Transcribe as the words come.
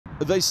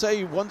They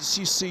say once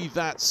you see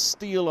that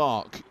steel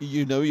arc,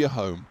 you know you're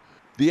home.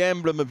 The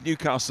emblem of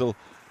Newcastle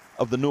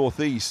of the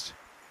northeast.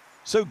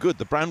 So good,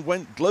 the brand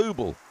went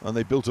global and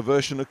they built a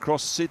version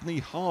across Sydney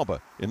Harbour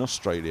in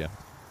Australia.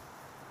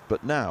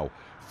 But now,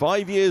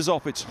 5 years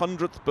off its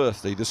 100th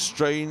birthday, the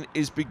strain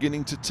is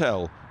beginning to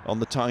tell on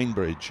the Tyne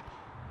Bridge.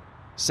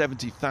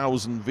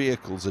 70,000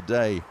 vehicles a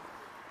day.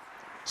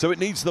 So it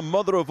needs the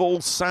mother of all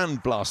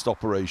sandblast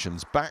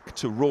operations back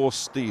to raw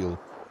steel.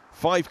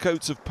 5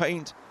 coats of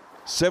paint,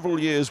 several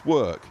years'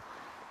 work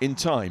in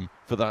time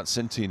for that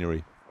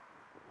centenary.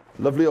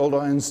 Lovely old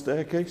iron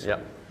staircase. Yeah.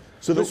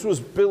 So this was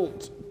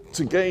built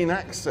to gain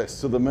access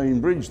to the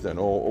main bridge then,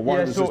 or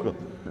why was this built?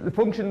 The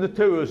function of the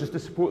towers is to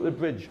support the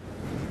bridge.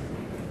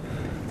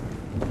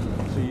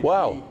 So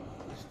wow.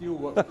 Steel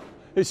work.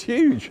 It's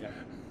huge. Yeah.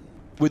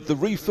 With the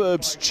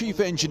refurb's chief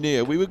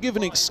engineer, we were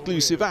given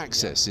exclusive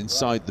access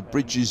inside the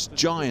bridge's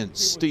giant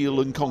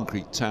steel and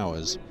concrete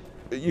towers.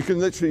 You can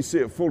literally see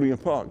it falling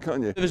apart,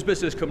 can't you? There's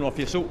bits that's coming off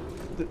here. So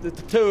the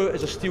tower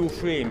is a steel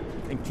frame,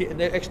 and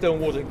the external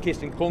walls are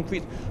encased in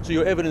concrete. So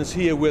your evidence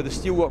here where the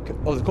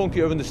steelwork, or the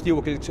concrete around the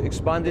steelwork is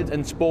expanded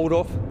and spalled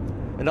off,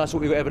 and that's what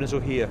we've got evidence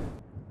of here.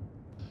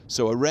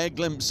 So a rare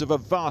glimpse of a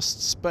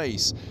vast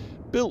space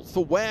built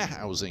for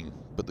warehousing,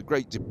 but the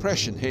Great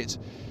Depression hit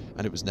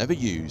and it was never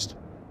used.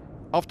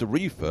 After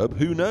refurb,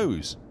 who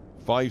knows?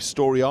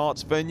 5-storey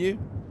arts venue,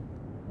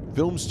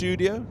 film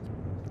studio,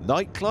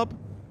 nightclub,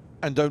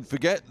 and don't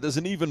forget there's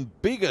an even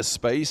bigger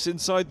space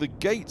inside the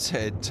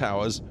Gateshead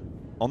Towers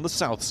on the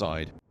south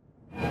side.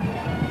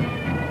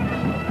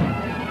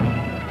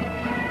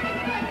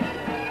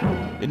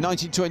 In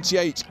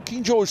 1928,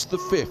 King George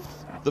V,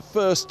 the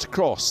first to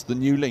cross the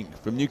new link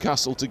from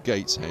Newcastle to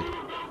Gateshead.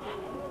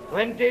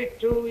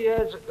 22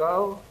 years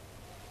ago,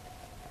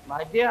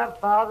 my dear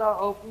father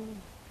opened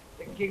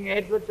the King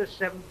Edward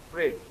VII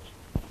Bridge.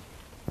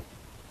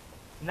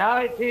 Now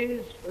it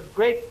is with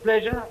great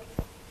pleasure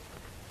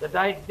that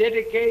I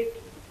dedicate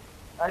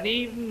an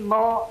even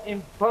more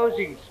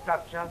imposing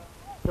structure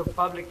to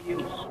public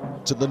use.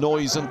 To the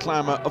noise and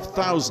clamour of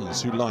thousands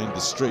who lined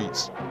the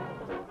streets.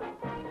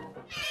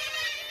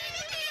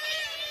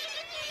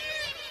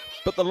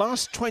 But the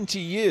last 20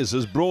 years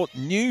has brought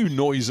new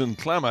noise and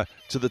clamour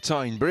to the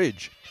Tyne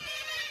Bridge.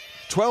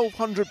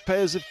 1,200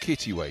 pairs of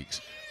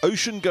kittiwakes,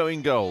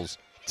 ocean-going gulls,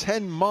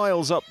 10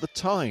 miles up the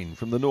Tyne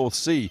from the North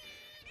Sea,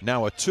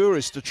 now a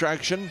tourist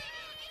attraction,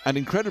 and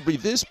incredibly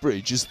this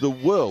bridge is the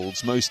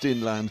world's most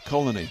inland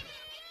colony.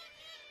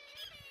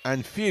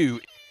 And few,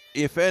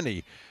 if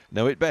any,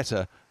 know it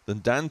better than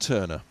Dan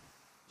Turner.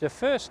 The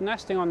first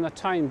nesting on the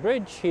Tyne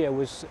Bridge here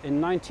was in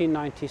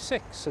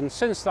 1996, and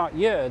since that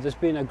year there's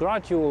been a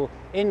gradual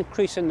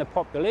increase in the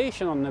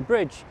population on the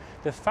bridge.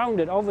 They've found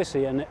it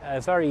obviously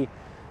a very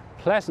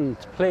pleasant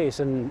place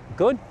and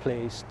good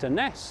place to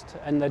nest,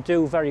 and they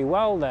do very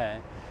well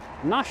there.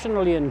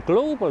 Nationally and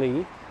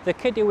globally, the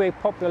kittiwake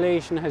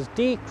population has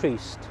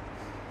decreased,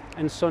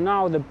 and so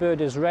now the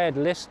bird is red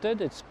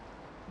listed. It's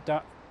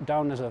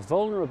down as a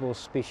vulnerable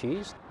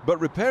species.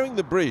 But repairing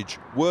the bridge,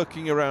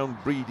 working around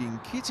breeding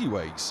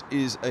kittiwakes,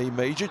 is a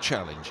major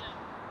challenge.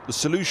 The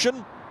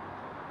solution?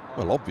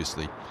 Well,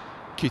 obviously,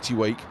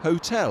 kittiwake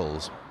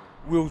hotels.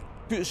 We'll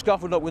put a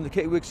scaffold up when the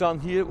kittiwakes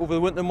aren't here over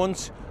the winter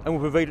months, and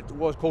we'll provide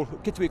what's called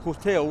kittiwake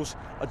hotels,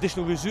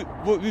 additional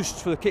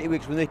roosts for the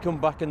kittiwakes when they come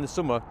back in the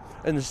summer,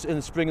 in the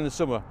spring and the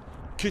summer.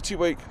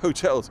 Kittiwake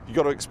hotels, you've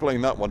got to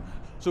explain that one.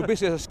 So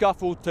basically it's a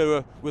scaffold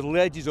tower with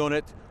ledges on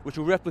it, which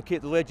will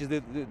replicate the ledges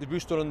they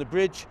roost on the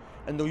bridge,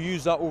 and they'll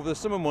use that over the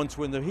summer months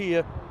when they're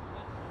here.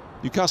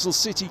 Newcastle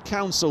City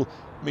Council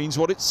means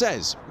what it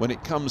says when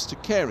it comes to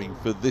caring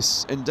for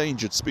this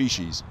endangered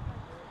species.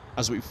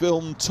 As we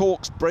film,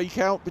 talks break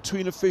out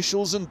between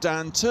officials and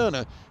Dan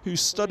Turner, who's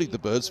studied the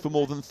birds for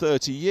more than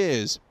 30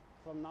 years.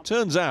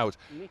 Turns out,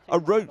 a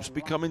rope's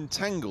become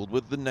entangled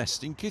with the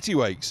nesting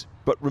kittiwakes,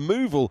 but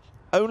removal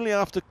only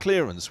after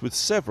clearance with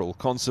several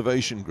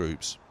conservation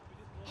groups.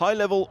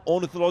 High-level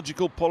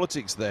ornithological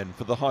politics then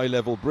for the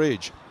high-level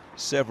bridge.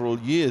 Several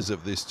years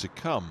of this to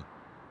come.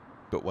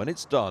 But when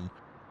it's done,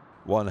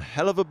 one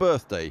hell of a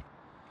birthday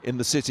in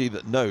the city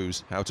that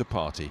knows how to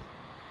party.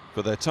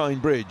 For their Tyne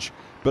Bridge,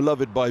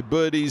 beloved by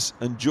birdies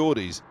and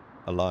Geordies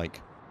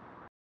alike.